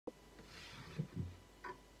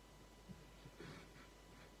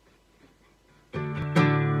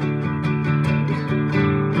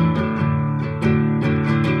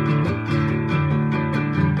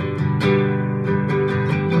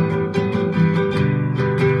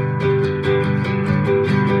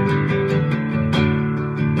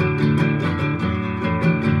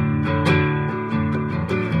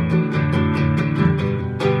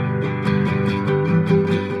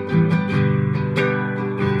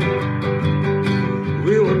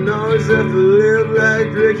always have to live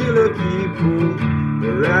like regular people,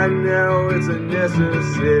 but right now it's a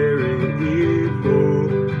necessary evil.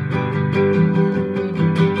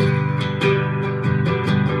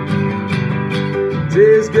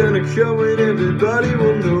 Day's gonna come when everybody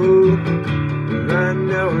will know, but right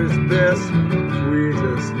now it's best if we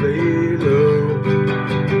just lay low.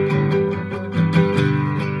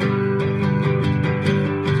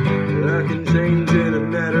 I can change in a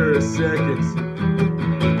matter of seconds,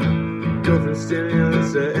 go from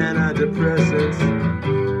stimulants to antidepressants.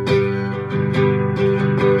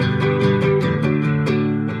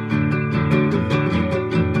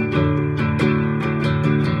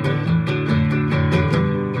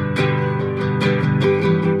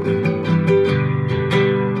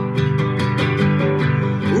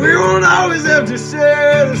 We won't always have to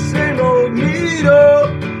share the same old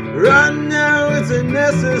needle. Right now it's a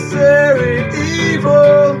necessary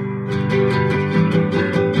evil.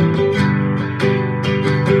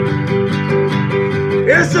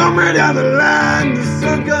 And somewhere down the line the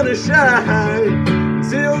sun's gonna shine.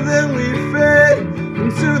 Till then we fade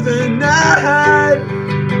into the night.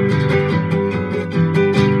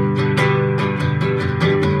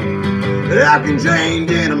 I can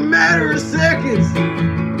change in a matter of seconds,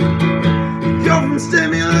 go from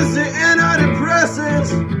stimulants to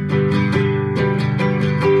antidepressants.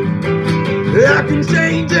 I can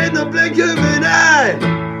change in the blink of an eye.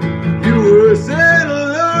 You were sad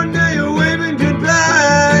alone, now you're waving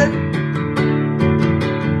goodbye.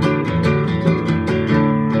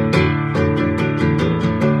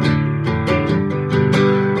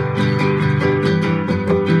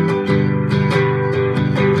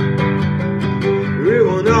 We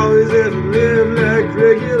won't always have to live like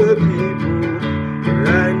regular people, but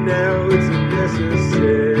right now it's a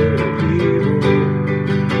necessary evil.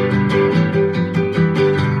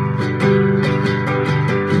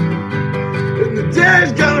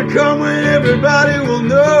 Day's gonna come when everybody will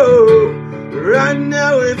know, but right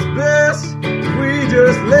now it's best if we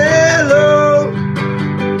just lay low.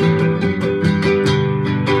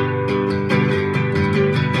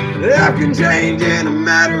 I can change in a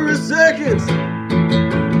matter of seconds,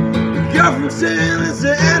 go from stimulants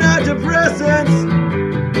to antidepressants.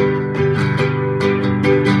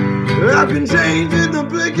 I can change in the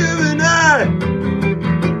blink of an eye.